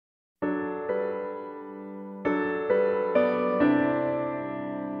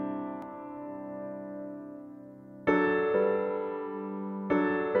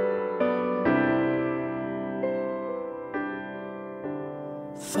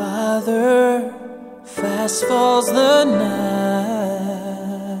Father, fast falls the night.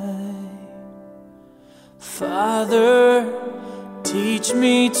 Father, teach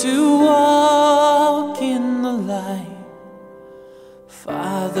me to walk in the light.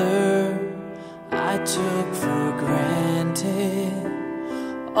 Father, I took for granted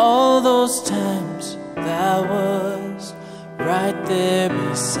all those times Thou was right there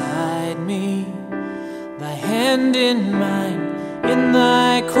beside me, Thy hand in mine, in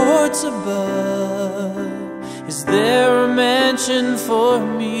Thy courts above. Is there a mansion for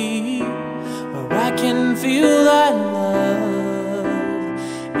me where I can feel Thy love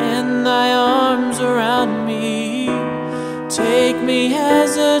and Thy arms around me? Take me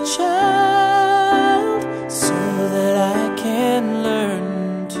as a child so that I can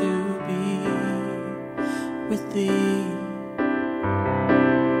learn to be with Thee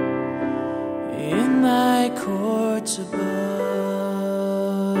in Thy courts above.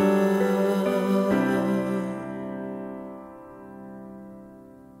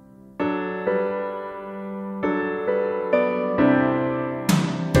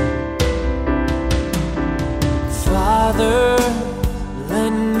 Father,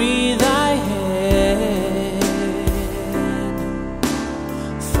 lend me Thy hand.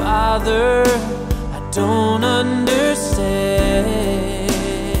 Father, I don't understand.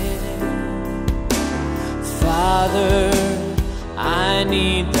 Father, I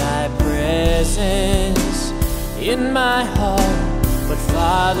need Thy presence in my heart. But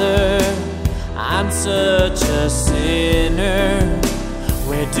Father, I'm such a sinner.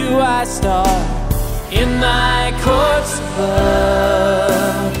 Where do I start? In Thy courts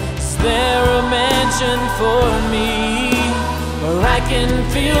above. Is there a mansion for me where I can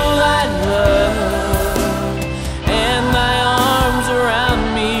feel Thy love and Thy arms around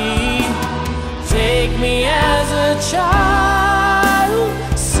me? Take me as a child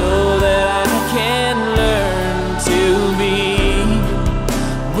so that I can learn to be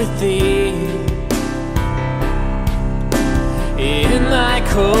with Thee in Thy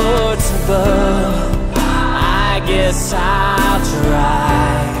courts above. I guess I'll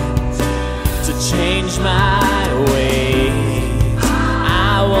try to change my ways. I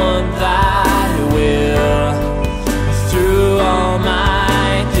want Thy will through all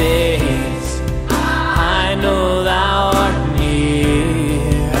my days. I know Thou art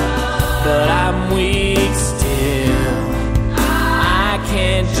near, but I'm weak still. I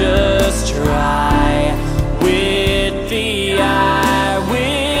can't just try. With Thee I will.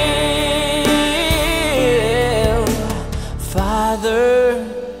 Father,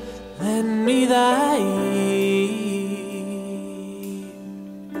 lend me Thy ear.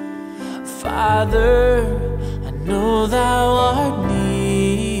 Father, I know Thou art near.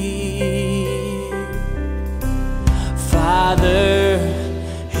 Father,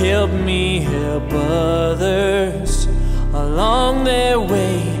 help me help others along their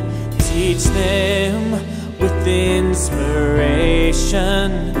way. Teach them with inspiration,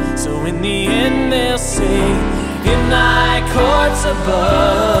 so in the end they'll say, in Thy courts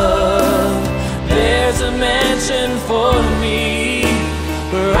above, there's a mansion for me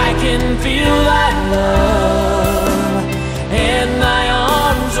where I can feel Thy love and Thy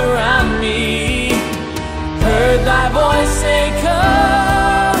arms around me. Heard Thy voice say,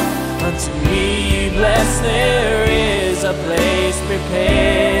 come unto me, blessed. There is a place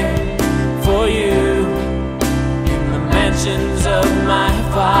prepared for you in the mansions of my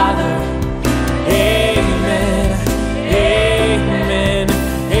Father. Amen, amen,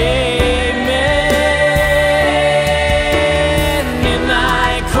 amen. In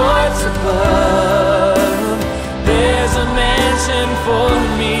Thy courts above, there's a mansion for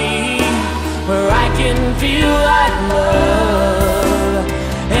me where I can feel Thy love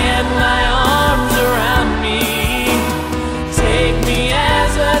and Thy arms around me. Take me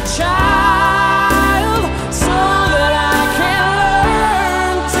as a child so that I can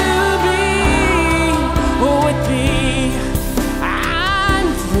learn to be with Thee. I'm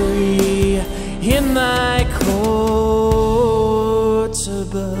free in Thy courts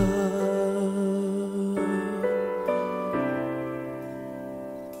above.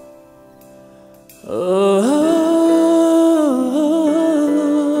 Oh,